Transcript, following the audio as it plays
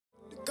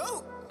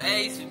Look,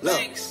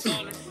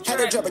 had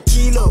to drop a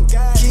kilo,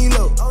 had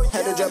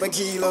to drop a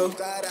kilo,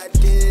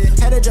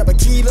 had to drop a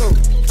kilo,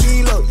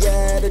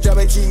 yeah, had to drop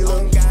a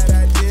kilo,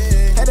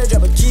 had to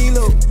drop a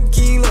kilo,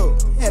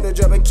 had to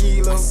drop a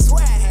kilo,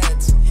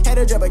 had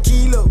to drop a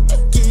kilo,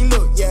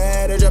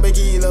 yeah, had to drop a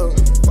kilo.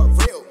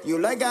 You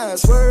like I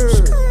swerve?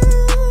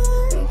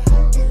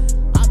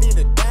 I be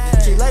the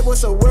dad. She like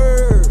what's a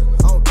word?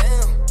 Oh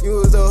damn, you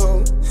was a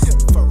hoe.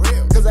 For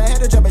real. Cause I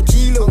had to drop a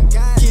kilo,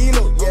 yeah,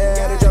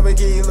 had to drop a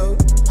kilo.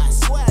 I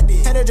swear I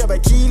did. Had to drop a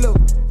kilo.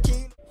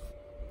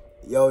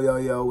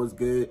 Yo, what's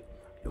good?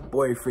 Your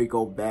boy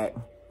Freako back.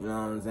 You know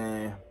what I'm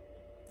saying?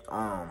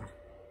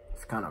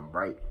 It's kind of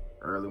bright,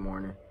 early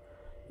morning.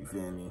 You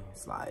feel me?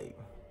 It's like,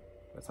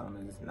 what time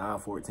is this?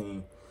 9:14.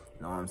 You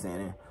know what I'm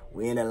saying?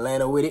 We in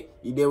Atlanta with it.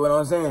 You did what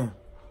I'm saying?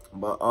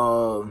 But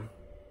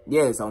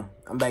yeah, so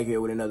I'm back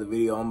here with another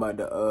video. I'm about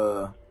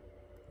to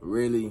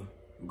really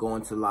go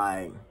into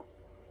like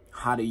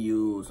how to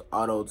use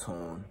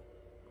auto-tune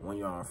when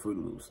you're on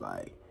Fruity Loops.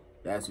 Like,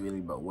 that's really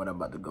about what I'm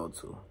about to go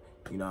to.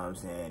 You know what I'm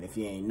saying? If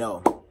you ain't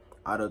know,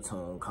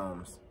 auto-tune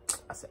comes,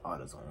 I said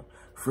auto-tune.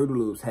 Fruity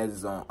Loops has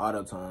its own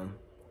auto-tune,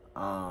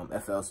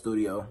 FL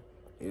Studio,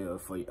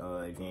 for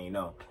if you ain't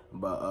know.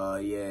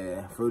 But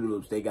yeah, Fruity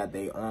Loops, they got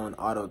their own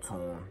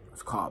auto-tune.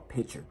 It's called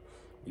Picture.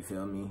 You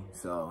feel me?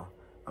 So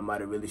I'm about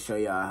to really show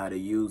y'all how to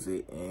use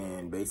it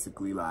and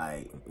basically,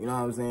 like, you know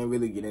what I'm saying,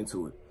 really get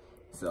into it.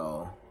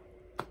 So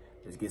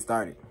let's get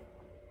started.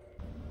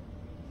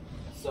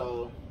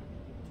 So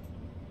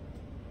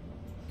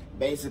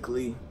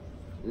basically,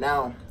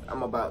 now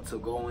I'm about to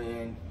go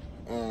in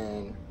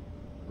and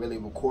really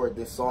record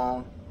this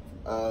song,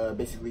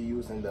 basically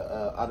using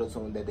the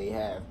auto-tune that they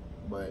have.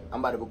 But I'm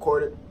about to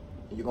record it,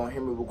 and you're gonna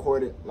hear me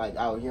record it like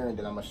out here, and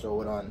then I'm gonna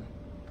show it on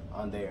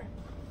there.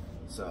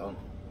 So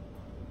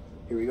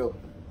here we go.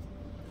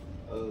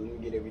 Let me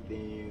get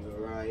everything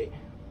right.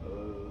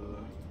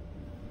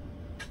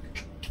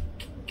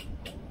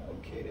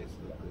 Okay, that's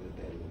look good.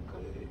 That look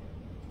good.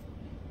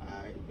 All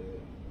right,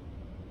 good.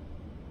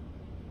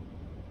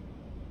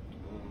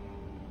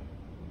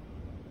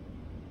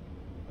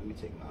 Let me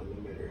take my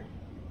limiter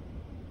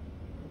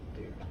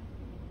there.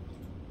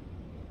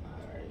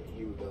 All right,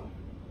 here we go.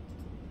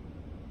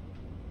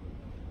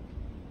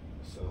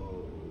 So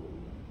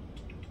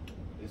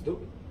let's do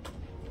it.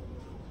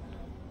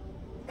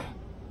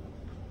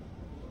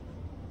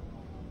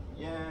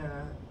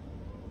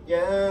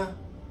 Yeah.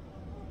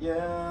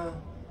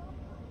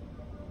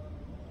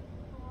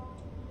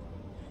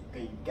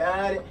 Okay, you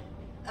got it.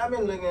 I've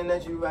been looking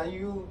at you while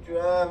you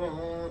driving.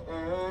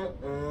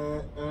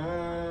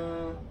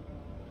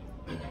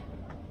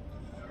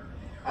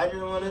 I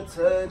just wanna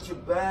touch your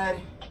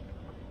body.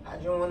 I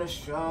just wanna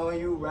show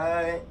you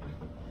right.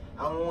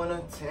 I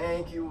wanna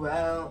take you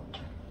out.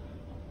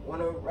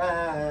 Wanna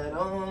ride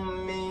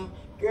on me.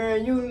 Girl,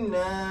 you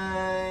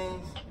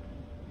nice.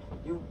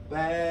 You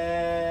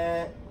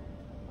bad.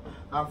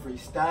 I'm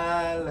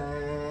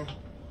freestyling.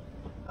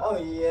 Oh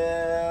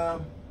yeah.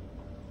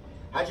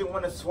 I just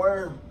wanna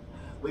swerve.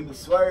 We be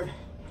swerving.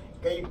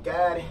 Girl, you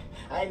got it.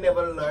 I ain't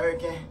never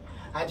lurking.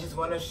 I just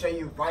wanna show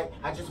you right.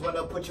 I just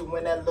wanna put you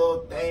in that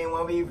little thing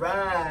when we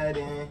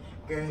riding.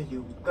 Girl,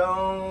 you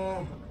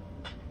gon'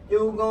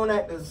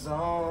 at the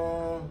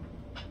zone.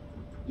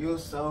 You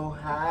so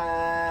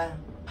high.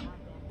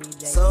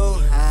 So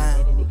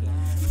high.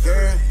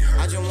 Girl,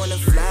 I just wanna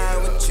fly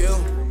with you.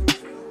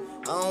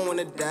 I don't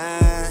wanna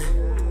die.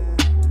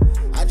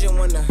 I just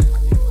wanna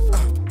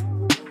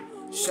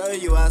show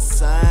you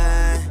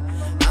outside.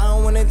 I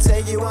don't wanna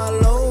take you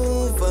all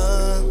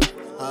over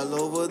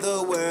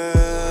the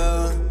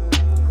world.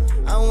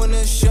 I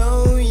wanna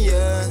show you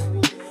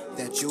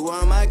that you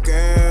are my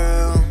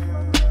girl.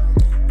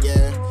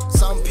 Yeah,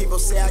 some people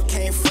say I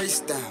can't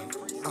freestyle.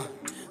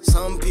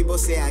 Some people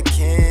say I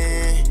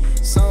can.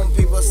 Some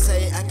people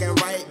say I can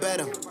write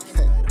better.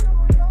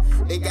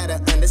 They gotta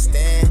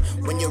understand,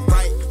 when you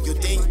write, you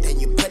think, then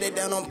you put it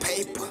down on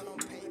paper.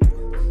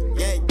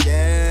 Yeah,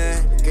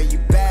 girl, you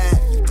bad,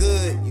 you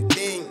good, you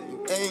think,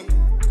 you ain't.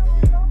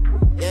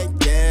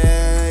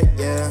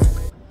 Yeah.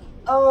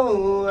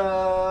 Oh,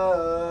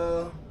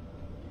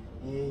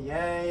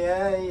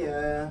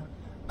 yeah.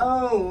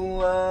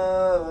 Oh,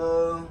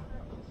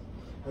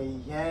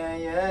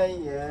 yeah.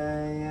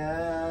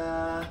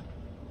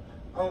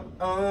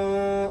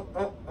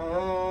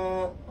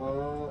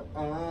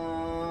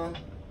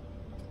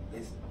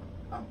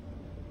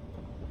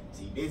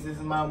 See, this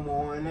is my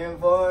morning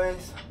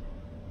voice,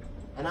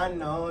 and I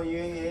know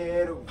you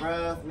hear the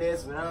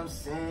roughness when I'm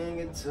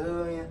singing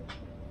to you.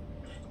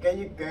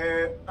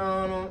 Girl,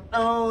 I don't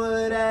know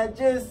what I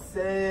just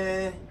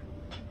said,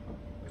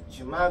 but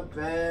you my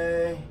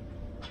babe,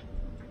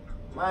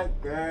 my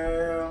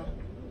girl,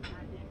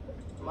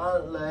 my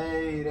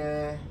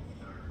lady,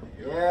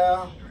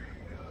 yeah.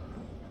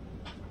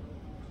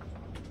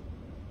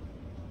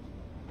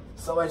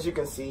 So as you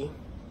can see,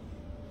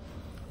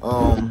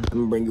 let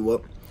me bring you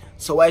up.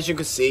 So as you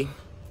can see,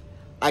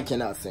 I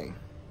cannot sing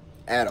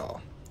at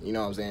all. You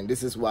know what I'm saying?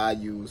 This is why I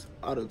use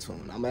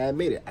auto-tune. I'm gonna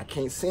admit it. I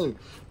can't sing.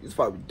 You was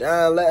probably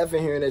dying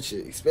laughing hearing that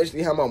shit,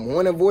 especially how my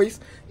morning voice.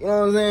 You know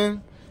what I'm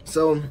saying?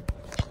 So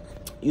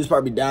you was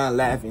probably dying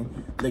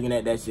laughing, looking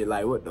at that shit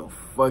like, what the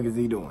fuck is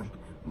he doing?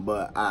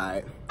 But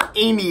alright.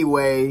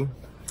 Anyway,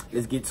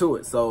 let's get to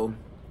it. So,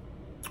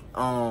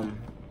 I'm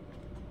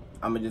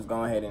gonna just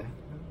go ahead and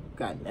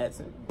got that.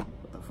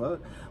 What the fuck?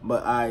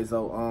 But alright,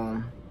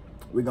 so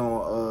we're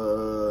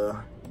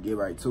gonna get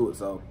right to it.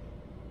 So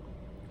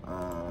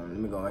let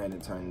me go ahead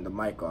and turn the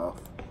mic off.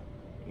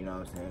 You know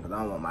what I'm saying? Because I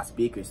don't want my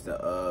speakers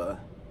to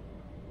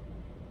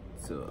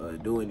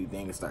do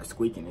anything and start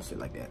squeaking and shit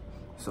like that.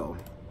 So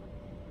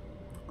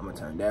I'm gonna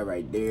turn that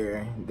right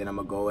there. Then I'm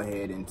gonna go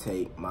ahead and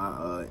take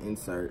my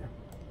insert,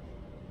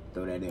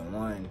 throw that in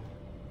one,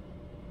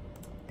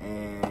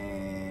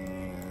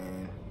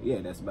 and yeah,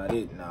 that's about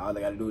it. Now all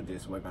I gotta do is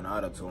just work on the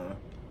auto-tune.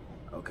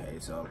 Okay,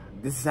 so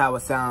this is how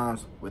it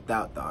sounds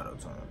without the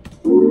auto-tune.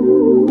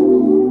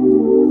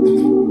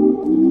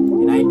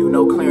 And I ain't do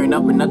no clearing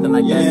up or nothing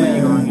like that, so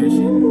you gonna hear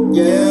shit.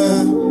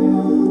 Yeah.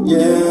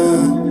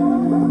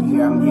 You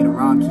hear I'm hitting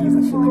wrong keys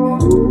and shit like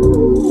that.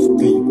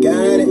 Okay, you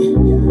got it.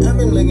 I've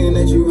been looking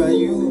at you while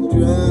you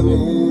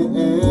driving.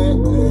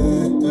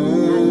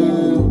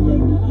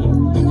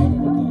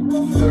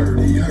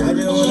 I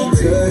just wanna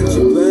touch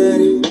your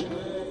body.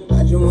 I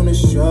just wanna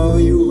show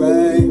you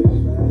right.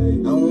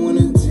 I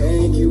wanna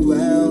take you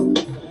out.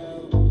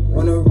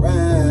 Wanna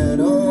ride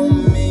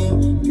on me.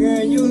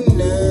 Girl, you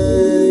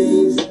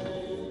nice.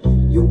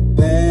 You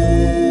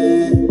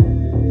bad.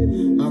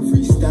 I'm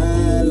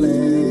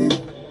freestyling.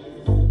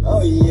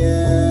 Oh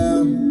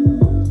yeah.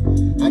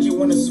 I just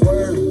wanna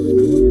swerve.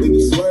 We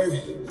be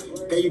swerving.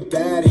 Girl, you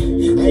got it.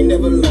 I ain't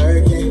never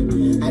lurking.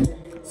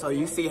 So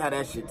you see how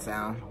that shit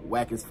sound?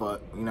 Whack as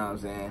fuck, you know what I'm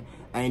saying?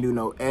 I ain't do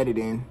no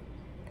editing,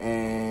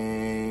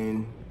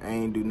 and I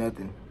ain't do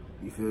nothing,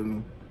 you feel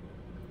me?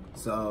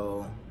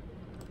 So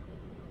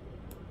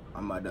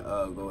I'm about to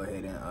go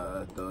ahead and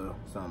throw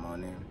something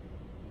on there.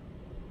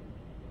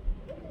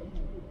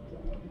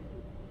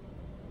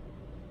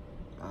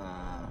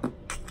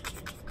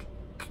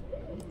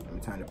 Let me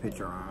turn the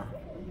picture on.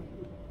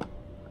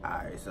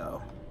 Alright,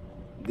 so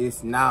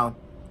this now,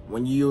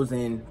 when you're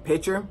using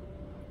picture,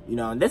 you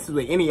know, this is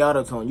with any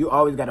auto-tune, you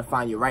always got to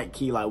find your right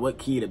key, like what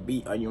key to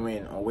beat are you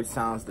in, or which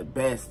sounds the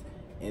best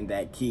in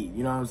that key,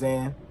 you know what I'm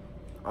saying?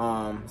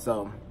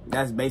 So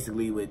that's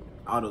basically with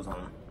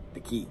auto-tune, the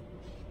key.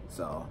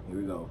 So here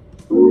we go.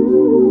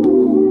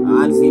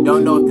 I honestly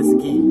don't know if this is a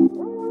key.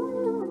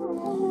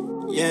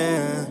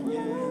 Yeah.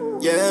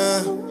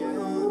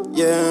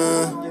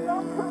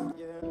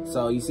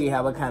 So you see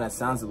how it kind of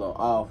sounds a little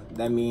off.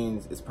 That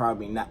means it's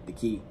probably not the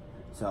key.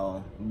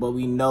 So, but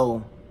we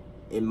know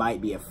it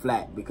might be a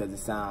flat because it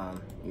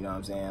sounds, you know what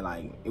I'm saying,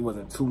 like it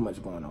wasn't too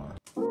much going on.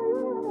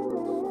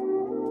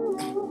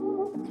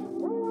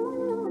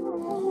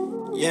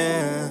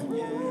 Yeah.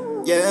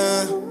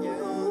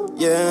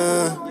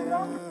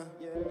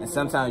 And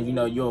sometimes, you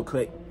know, you'll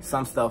click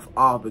some stuff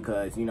off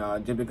because, you know,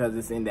 just because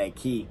it's in that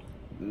key,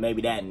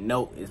 maybe that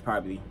note is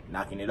probably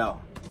knocking it off.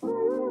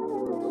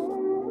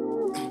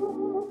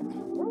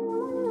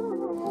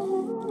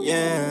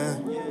 Yeah.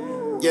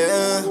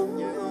 Girl,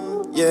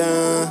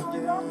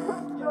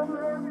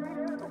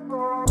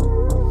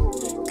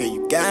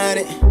 you got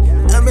it.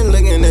 I've been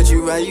looking at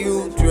you while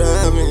you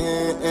driving.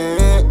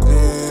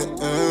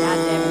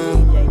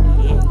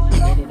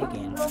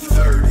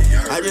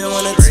 I just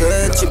wanna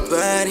touch your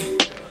body.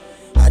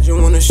 I just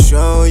wanna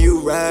show you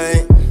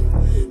right.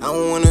 I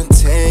wanna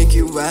take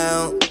you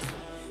out.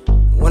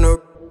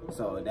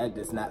 So that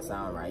does not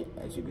sound right,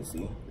 as you can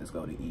see. Let's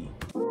go to E.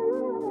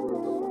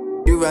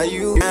 You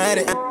got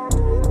it.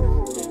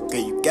 Girl,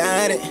 you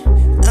got it.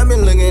 I've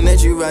been looking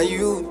at you while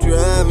you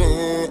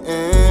driving.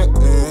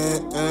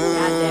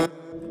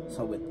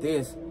 So with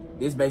this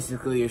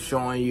basically is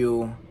showing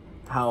you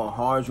how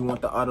hard you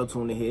want the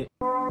auto-tune to hit.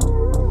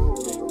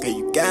 Girl,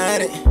 you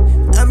got it.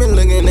 I've been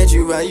looking at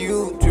you while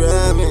you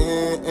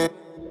driving.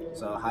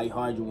 So how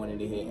hard you want it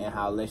to hit and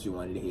how less you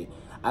want it to hit.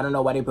 I don't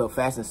know why they put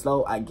fast and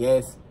slow. I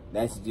guess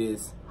that's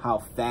just how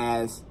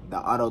fast the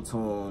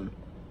auto-tune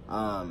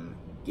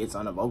gets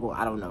on the vocal.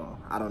 I don't know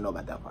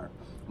about that part.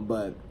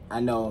 But I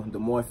know the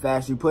more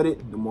fast you put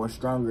it, the more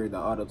stronger the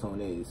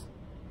auto-tune is.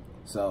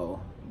 So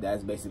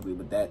that's basically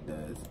what that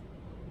does.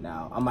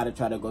 Now I'm about to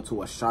try to go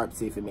to a sharp,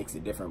 see if it makes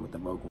it different with the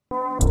vocal.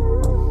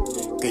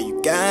 Girl,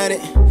 you got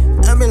it.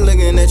 I've been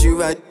looking at you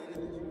right.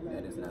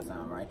 That does not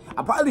sound right.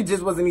 I probably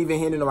just wasn't even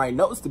hitting the right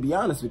notes, to be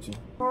honest with you.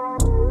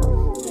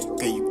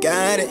 Girl, you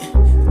got it.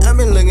 I've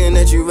been looking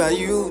at you while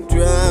you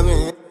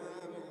driving.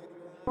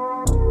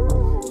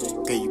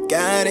 Girl, you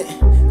got it.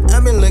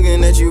 I've been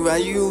looking at you while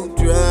you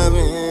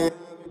driving.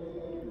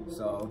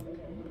 So,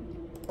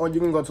 or you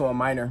can go to a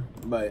minor,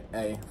 but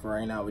hey, for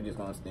right now, we're just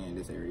gonna stay in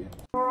this area.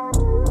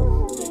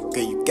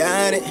 Girl, you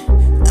got it.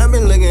 I've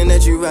been looking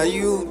at you while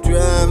you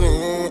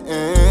driving.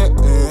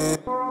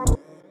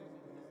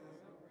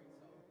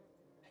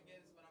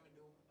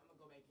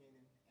 Go back in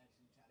and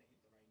actually try to hit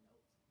the right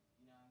notes.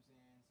 You know what I'm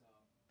saying? So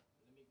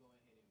let me go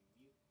ahead and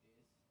mute.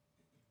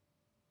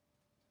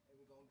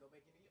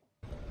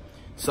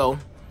 So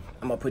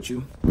I'm gonna put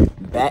you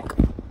back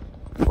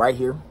right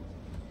here.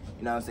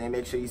 You know what I'm saying?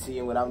 Make sure you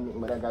see what I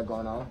got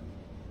going on.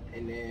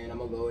 And then I'm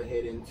gonna go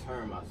ahead and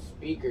turn my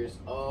speakers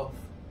off.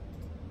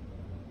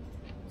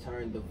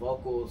 Turn the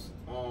vocals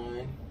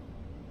on.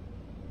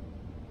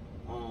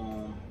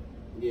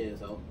 Yeah,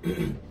 so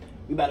we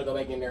about to go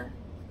back in there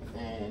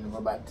and we're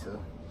about to,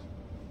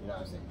 you know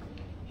what I'm saying,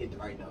 hit the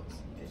right notes,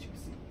 as you can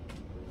see.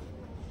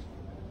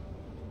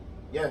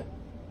 Yeah.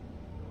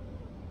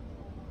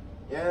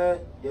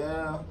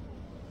 Yeah.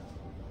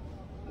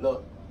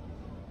 Look.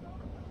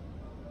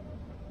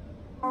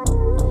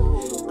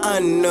 I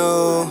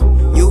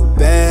know you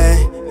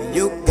bad,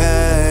 you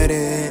got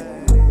it.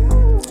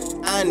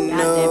 I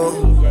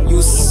know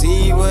you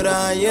see what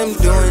I am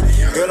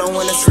doing. Girl, I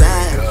wanna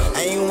slide,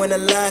 I ain't wanna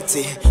lie to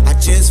you. I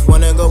just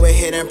wanna go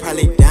ahead and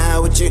probably die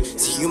with you.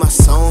 See, you my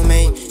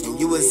soulmate, and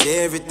you was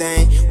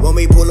everything. When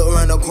we pull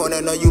around the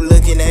corner, know you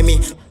looking at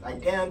me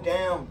like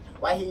damn,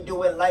 why he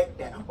do it like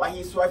that? Why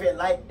he swerve it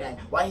like that?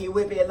 Why he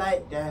whip it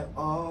like that?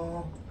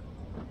 Oh,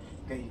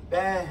 girl, you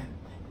bad.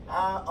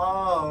 I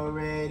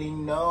already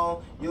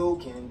know you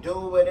can do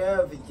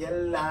whatever you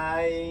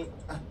like.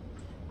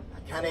 I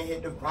kinda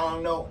hit the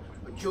wrong note,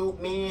 but you,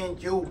 me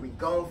and you, we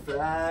gon'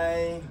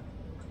 fly.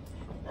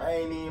 I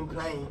ain't even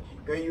playing.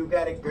 Girl, you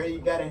got it,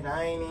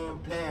 I ain't even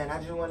playing. I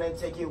just wanna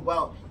take you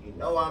out. You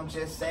know I'm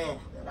just saying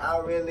that I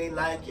really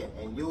like it.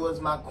 And you was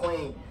my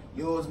queen.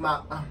 You was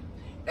my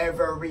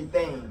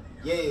everything.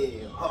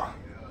 Yeah. Huh.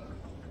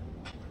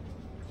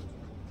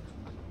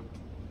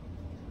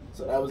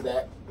 So that was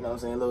that. You know what I'm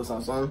saying? A little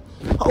something.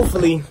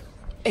 Hopefully,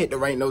 I hit the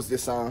right notes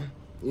this song.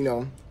 You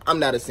know, I'm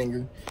not a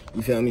singer.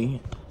 You feel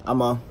me?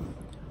 I'm a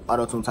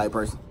auto-tune type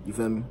person. You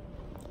feel me?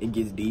 It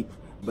gets deep.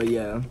 But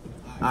yeah.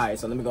 Alright,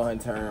 so let me go ahead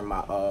and turn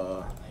my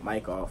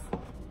mic off.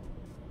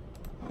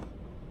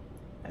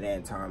 And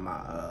then turn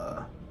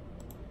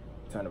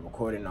the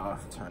recording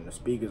off, turn the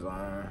speakers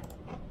on,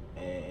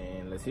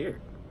 and let's hear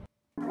it.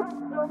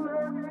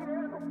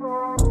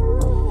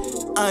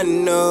 I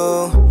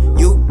know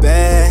you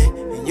bad,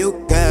 and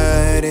you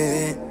got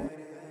it.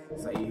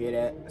 So you hear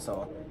that?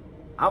 So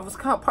I was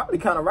probably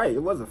kind of right.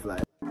 It was a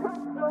flat.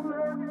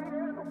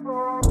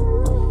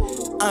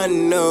 I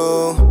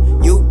know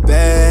you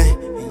bad,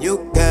 and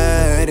you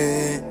got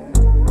it.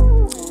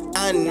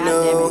 I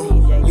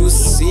know you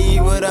see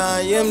what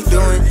I am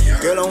doing.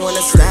 Girl, I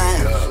wanna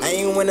slide, I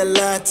ain't wanna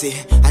lie to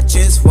you. I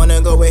just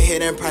wanna go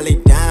ahead and probably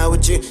die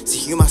with you.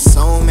 See, you my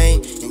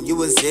soulmate, and you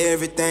was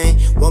everything.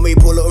 When we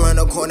pull around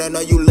the corner, know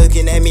you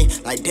looking at me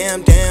like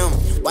damn,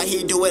 why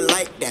he do it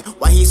like that?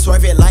 Why he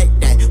swerve it like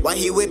that? Why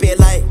he whip it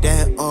like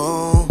that?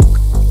 Oh,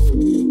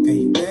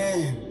 baby,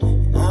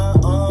 I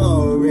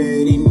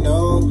already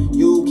know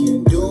you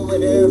can do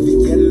whatever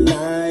you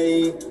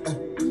like.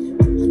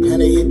 I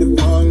kinda hit the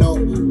wrong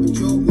note, but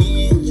you,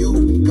 me and you,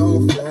 we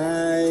gon'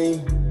 fly.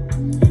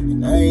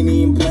 And I ain't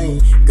even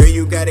playing. Girl,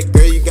 you got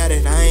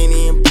it, I ain't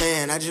even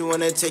playing. I just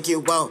wanna take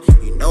you out.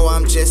 You know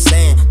I'm just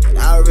saying that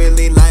I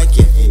really like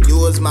it. And you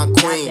was my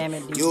queen,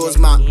 you was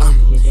my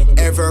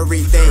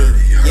everything.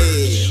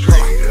 Yeah.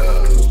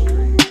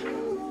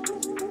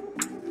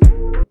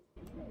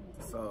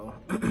 So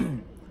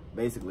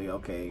basically,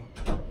 okay.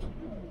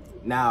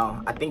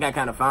 Now I think I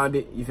kind of found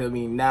it. You feel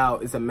me? Now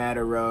it's a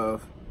matter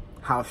of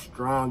how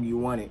strong you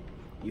want it.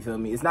 You feel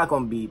me? It's not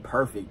gonna be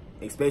perfect,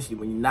 especially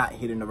when you're not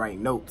hitting the right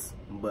notes.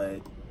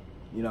 But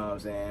you know what I'm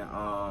saying?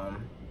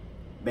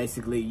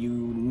 Basically, you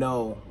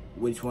know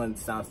which one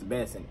sounds the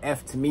best, and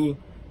F to me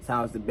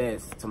sounds the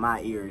best to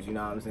my ears. You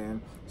know what I'm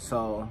saying?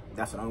 So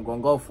that's what I'm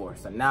gonna go for.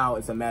 So now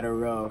it's a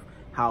matter of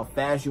how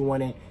fast you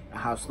want it and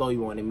how slow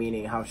you want it,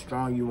 meaning how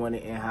strong you want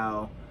it and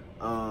how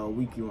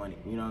weak you want it.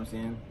 You know what I'm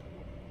saying?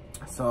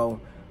 So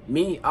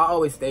me, I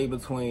always stay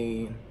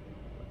between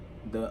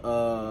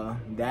the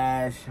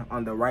dash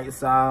on the right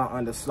side,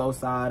 on the slow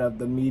side of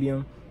the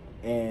medium,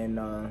 and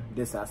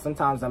this side.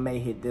 Sometimes I may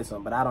hit this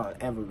one, but I don't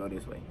ever go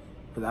this way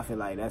because I feel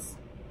like that's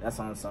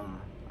on some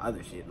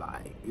other shit.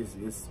 Like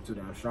it's too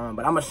damn strong.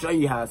 But I'm gonna show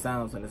you how it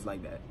sounds when it's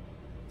like that.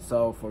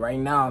 So for right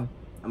now,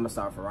 I'm gonna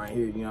start from right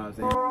here. You know what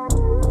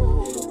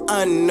I'm saying?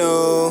 I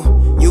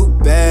know you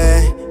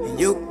bad, and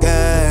you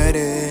got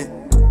it.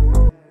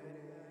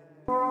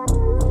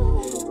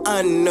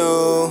 I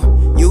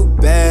know you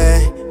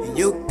bad, and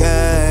you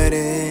got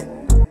it.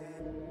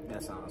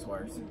 That sounds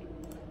worse.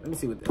 Let me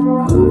see what the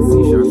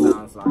C-sharp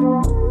sounds like.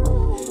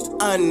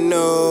 I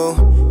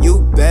know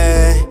you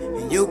bad,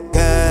 and you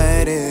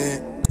got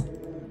it.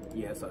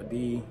 Yeah, so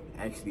D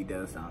actually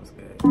does sound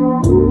good.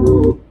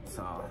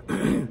 So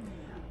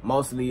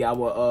mostly I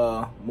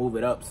will move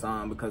it up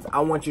some because I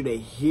want you to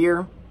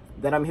hear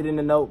that I'm hitting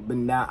the note, but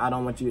now I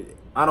don't want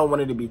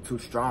it to be too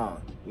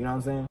strong. You know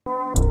what I'm saying?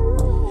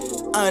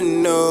 I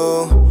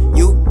know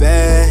you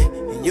bad,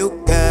 and you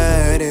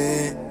got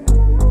it.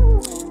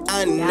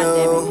 I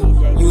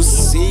know you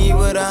see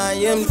what I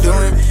am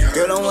doing.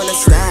 Girl, I wanna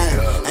slide,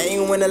 I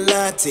ain't wanna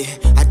lie to you.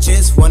 I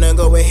just wanna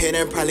go ahead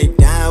and probably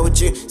die with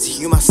you.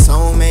 See, you my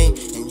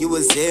soulmate, and you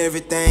was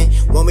everything.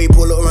 When we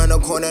pull around the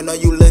corner, know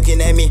you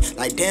looking at me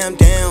like damn,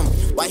 damn.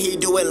 Why he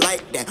do it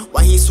like that?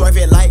 Why he swerve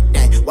it like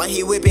that? Why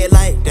he whip it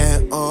like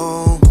that?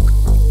 Oh,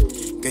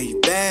 girl,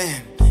 you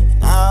bad.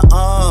 I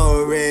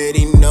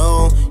already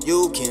know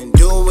you can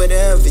do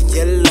whatever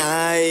you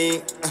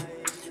like.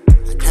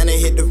 I kinda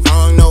hit the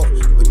wrong note,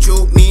 but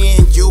you, me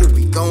and you,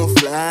 we gon'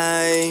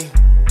 fly.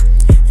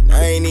 And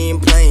I ain't even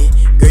playing.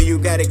 Girl, you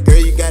got it,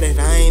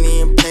 I ain't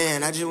even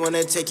playing. I just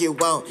wanna take you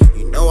out,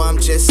 you know I'm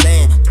just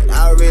saying that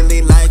I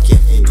really like it.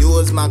 And you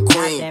was my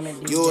queen,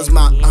 you was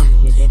my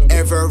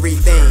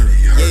everything,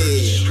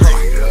 yeah.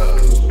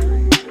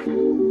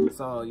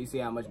 So you see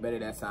how much better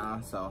that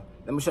sounds. So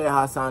let me show you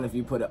how it sounds if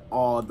you put it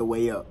all the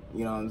way up.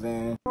 You know what I'm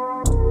saying?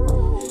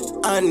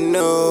 I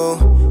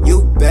know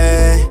you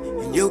bad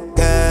and you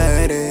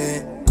got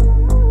it.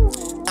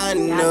 I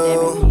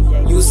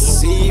know you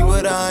see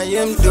what I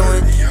am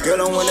doing. Girl,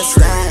 don't wanna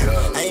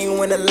slide, I ain't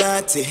wanna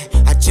lie to you.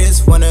 I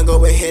just wanna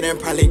go ahead and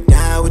probably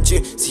die with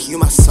you. See, you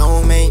my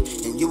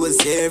soulmate, and you was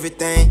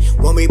everything.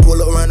 When we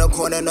pull around the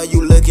corner, know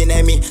you looking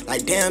at me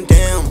like damn,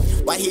 damn.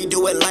 Why he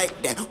do it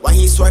like that? Why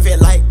he swerve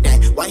it like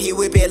that? Why he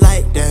whip it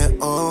like that?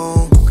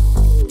 Oh,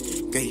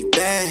 girl, you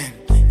bad.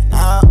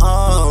 I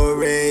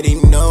already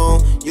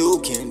know you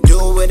can do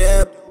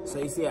whatever. So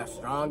you see how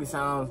strong it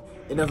sounds?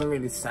 It doesn't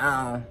really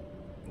sound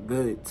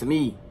good to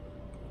me,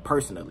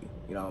 personally.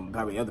 You know,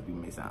 probably other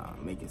people make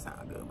it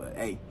sound good, but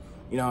hey,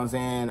 you know what I'm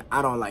saying?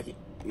 I don't like it.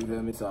 You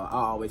feel me? So I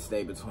always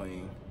stay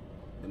between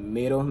the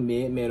middle,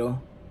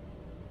 middle,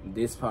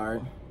 this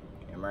part,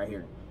 and right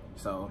here.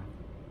 So,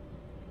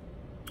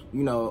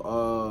 you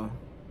know,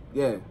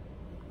 yeah,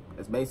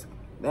 that's basically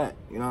that.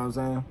 You know what I'm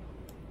saying?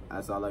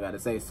 That's all I gotta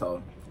say.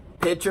 So,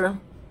 picture,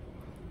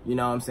 you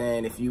know what I'm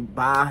saying? If you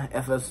buy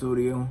FL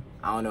Studio,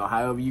 I don't know,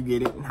 however you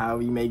get it,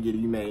 however you may get it,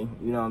 you may. You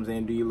know what I'm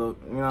saying? Do you look,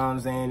 you know what I'm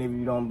saying? If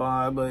you don't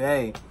buy it, but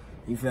hey,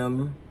 you feel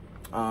me?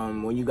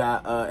 When you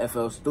got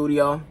FL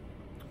Studio,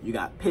 you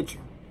got picture.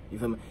 You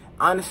feel me?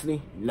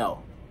 Honestly,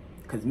 no.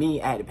 Because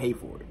me, I had to pay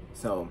for it.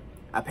 So,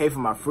 I paid for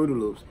my Fruity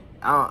Loops.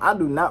 I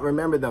do not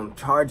remember them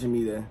charging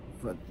me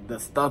for the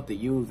stuff to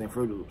use in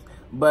Fruity Loops.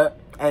 But,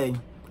 hey,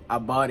 I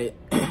bought it.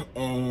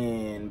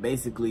 And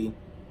basically,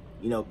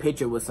 you know,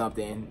 picture was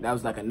something. That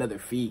was like another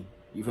fee.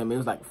 You feel me? It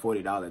was like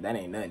 $40. That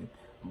ain't nothing.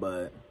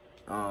 But,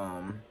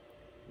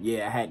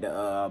 yeah, I had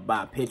to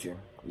buy a picture.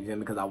 You feel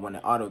me? Because I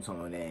wanted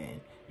auto-tune.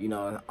 And, you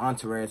know,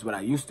 Entourage is what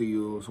I used to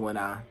use when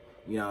I,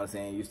 you know what I'm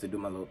saying, used to do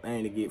my little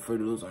thing to get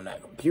Fruity Loops on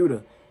that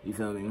computer. You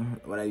feel me?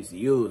 What I used to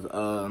use.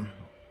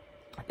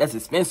 That's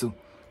expensive.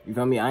 You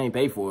feel me? I ain't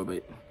paid for it,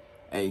 but,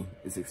 hey,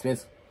 it's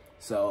expensive.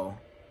 So,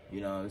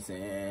 you know what I'm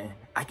saying?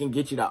 I can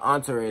get you the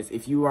Entourage.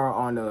 If you are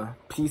on the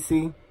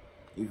PC,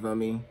 you feel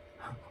me?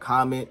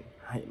 Comment,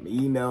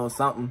 email,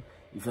 something.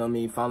 You feel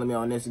me? Follow me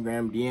on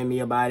Instagram, DM me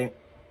about it,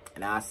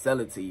 and I'll sell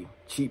it to you.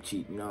 Cheap,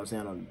 you know what I'm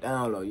saying? On the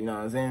download, you know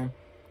what I'm saying?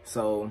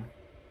 So,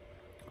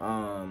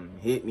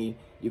 hit me.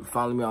 You can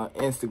follow me on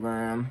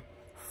Instagram,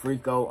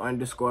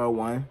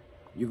 Freako_1.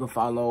 You can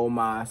follow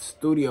my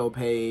studio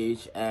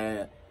page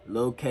at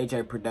Lil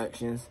KJ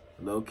Productions.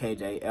 Lil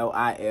KJ,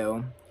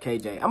 Lil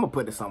KJ. I'm gonna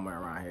put it somewhere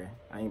around here.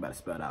 I ain't about to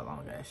spell that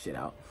long ass shit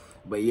out.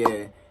 But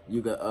yeah,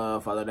 you can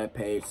follow that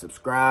page,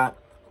 subscribe,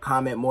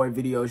 comment more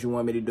videos you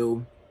want me to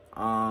do.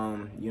 You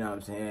know what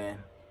I'm saying?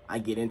 I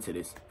get into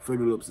this.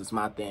 Fruity Loops is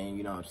my thing,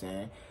 you know what I'm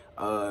saying?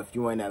 If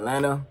you in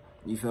Atlanta,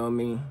 you feel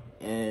me?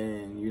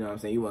 And you know what I'm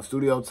saying, you want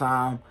studio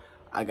time,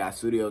 I got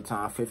studio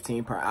time,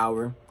 15 per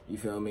hour, you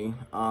feel me?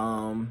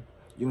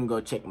 You can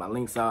go check my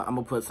links out. I'm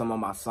gonna put some of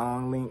my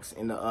song links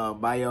in the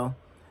bio.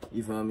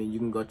 You feel me? You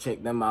can go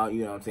check them out,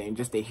 you know what I'm saying?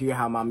 Just to hear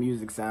how my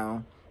music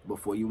sound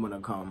before you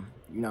wanna come,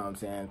 you know what I'm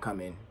saying, come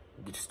in,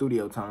 get your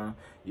studio time,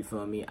 you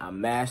feel me? I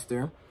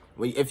master.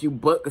 If you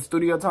book a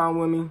studio time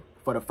with me,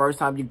 for the first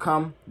time you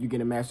come, you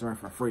get a mastering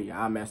for free.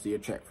 I'll master your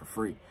track for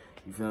free,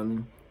 you feel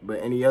me?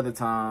 But any other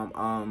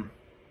time,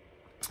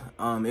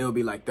 it'll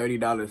be like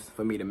 $30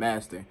 for me to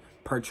master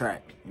per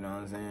track, you know what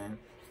I'm saying?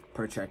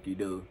 Per track you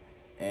do.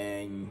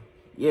 And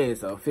yeah,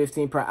 so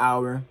 15 per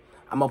hour.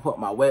 I'm gonna put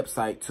my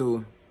website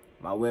too.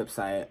 My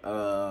website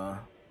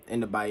in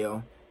the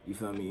bio, you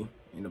feel me?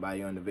 In the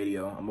bio in the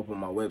video. I'm gonna put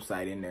my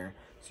website in there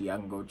so y'all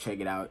can go check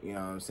it out, you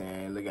know what I'm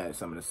saying? Look at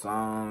some of the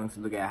songs,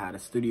 look at how the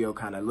studio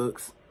kind of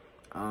looks.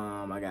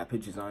 I got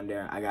pictures on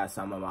there. I got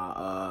some of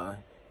my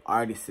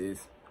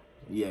artists.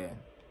 Yeah,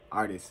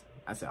 artists.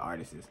 I said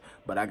artists,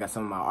 but I got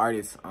some of my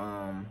artists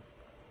on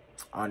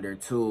there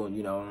too.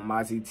 You know,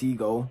 Mozzie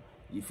Tigo.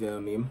 You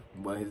feel me?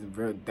 But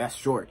that's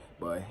short.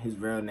 But his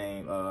real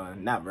name,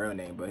 not real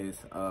name, but his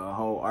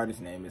whole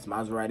artist name is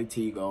Maserati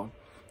Tigo.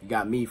 You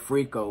got me,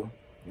 Freako.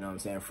 You know what I'm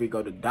saying?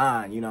 Freako the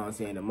Don. You know what I'm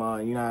saying? The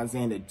Mud. You know what I'm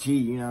saying? The G.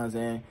 You know what I'm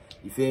saying?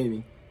 You feel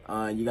me?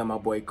 You got my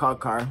boy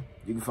Car.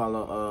 You can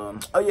follow.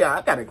 Oh yeah,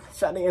 I gotta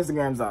shout the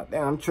Instagrams out.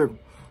 Damn, I'm tripping.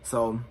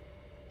 So,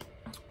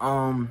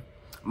 Mozzie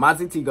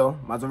Tigo,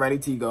 Maserati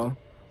Tigo.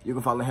 You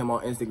can follow him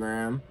on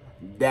Instagram.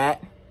 Dat_,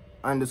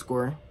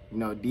 you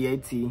know,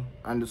 DAT_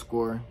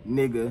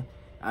 nigga.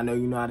 I know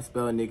you know how to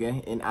spell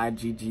nigga.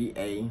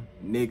 NIGGA,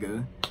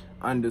 nigga.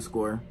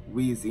 underscore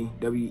Weezy,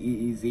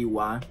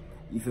 W-E-E-Z-Y.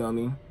 You feel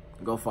me?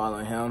 Go follow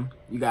him.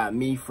 You got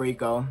me,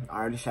 Freako. I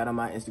already shout out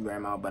my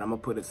Instagram out, but I'm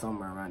gonna put it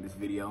somewhere around this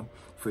video.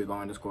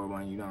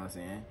 Freako_1, you know what I'm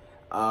saying?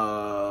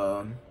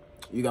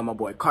 You got my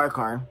boy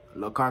Car,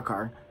 Lil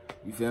Car.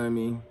 You feel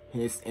me?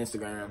 His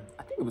Instagram,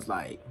 I think it was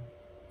like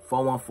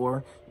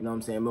 414, you know what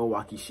I'm saying?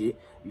 Milwaukee shit.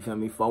 You feel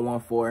me?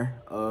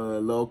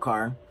 414, Lil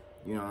Car,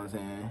 you know what I'm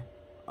saying?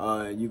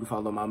 You can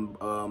follow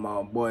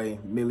my boy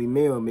Millie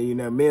Mill,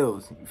 Millionaire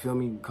Mills. You feel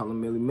me? You can call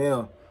him Millie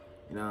Mill.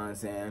 You know what I'm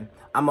saying?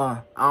 I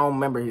don't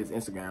remember his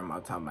Instagram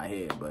off the top of my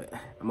head, but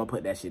I'm gonna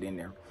put that shit in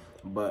there.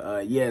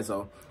 But yeah,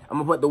 so I'm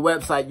gonna put the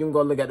website. You can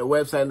go look at the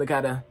website, look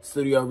how the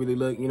studio really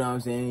look, you know what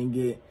I'm saying?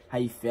 Get how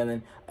you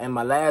feeling. In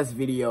my last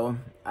video,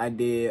 I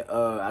did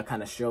I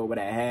kind of showed what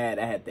I had.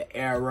 I had the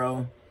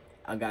Arrow,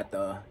 I got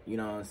the, you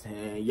know what I'm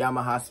saying,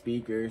 Yamaha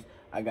speakers,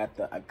 I got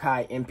the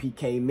Akai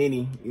MPK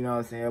Mini, you know what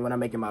I'm saying, when I'm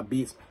making my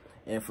beats.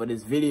 And for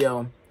this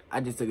video, I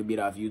just took a beat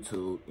off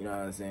YouTube, you know what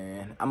I'm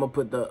saying? I'm gonna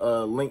put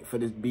the link for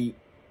this beat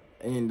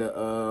in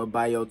the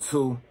bio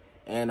too,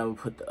 and I'm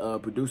gonna put the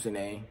producer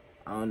name.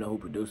 I don't know who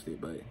produced it,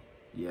 but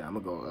yeah, I'm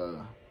gonna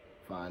go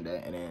find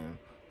that and then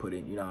put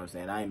it, you know what I'm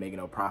saying? I ain't making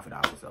no profit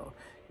off it, so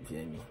you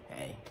feel me?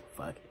 Hey,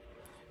 fuck it.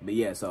 But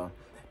yeah, so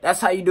that's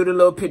how you do the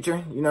little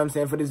picture, you know what I'm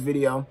saying, for this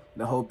video.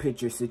 The whole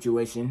picture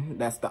situation.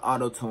 That's the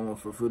auto-tune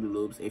for Fruity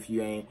Loops if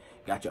you ain't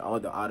got your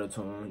other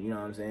auto-tune, you know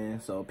what I'm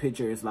saying? So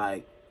picture is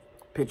like,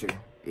 picture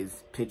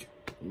is picture,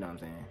 you know what I'm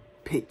saying?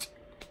 Pitch,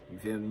 you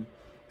feel me?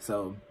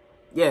 So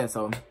yeah,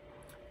 so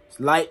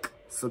like,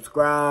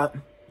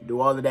 subscribe, do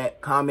all of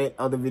that, comment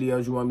other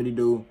videos you want me to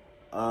do,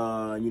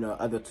 you know,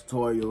 other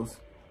tutorials.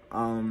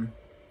 And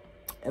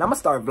I'm gonna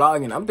start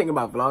vlogging. I'm thinking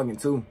about vlogging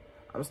too.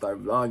 I'm gonna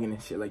start vlogging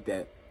and shit like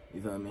that,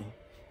 you feel me?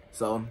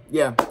 So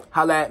yeah,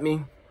 holla at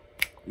me,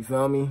 you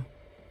feel me?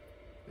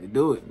 Let's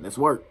do it, let's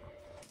work.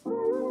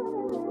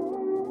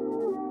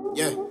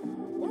 Yeah.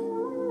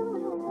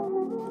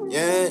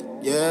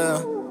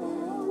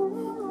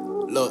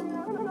 Look,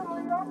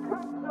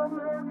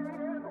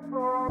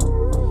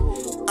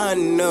 I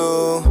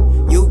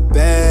know you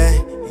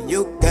bad and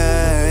you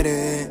got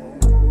it.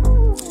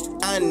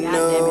 I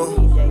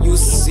know you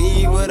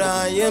see what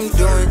I am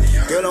doing.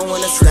 Girl, don't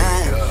wanna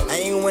slide,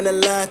 I ain't wanna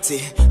lie to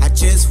you. I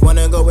just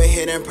wanna go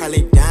ahead and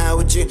probably die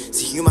with you.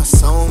 See, you my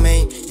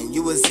soulmate and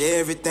you was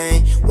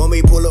everything. When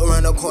we pull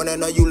around the corner,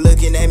 know you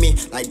looking at me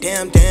like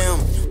damn.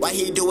 Why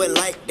he do it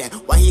like that?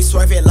 Why he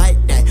swerve it like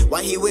that?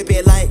 Why he whip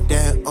it like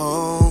that?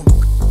 Oh,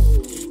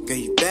 girl,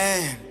 you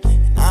bad.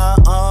 I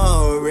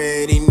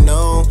already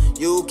know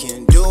you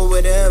can do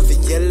whatever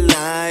you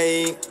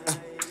like.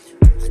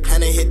 I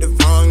kinda hit the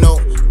wrong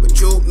note, but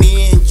you,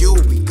 me and you,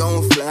 we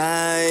gon'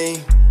 fly.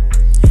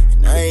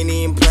 And I ain't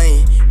even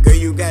playing. Girl,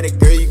 you got it,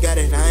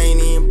 I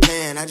ain't even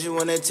playing. I just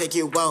wanna take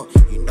you out.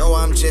 You know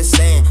I'm just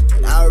saying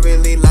that I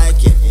really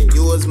like it, and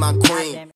you was my queen.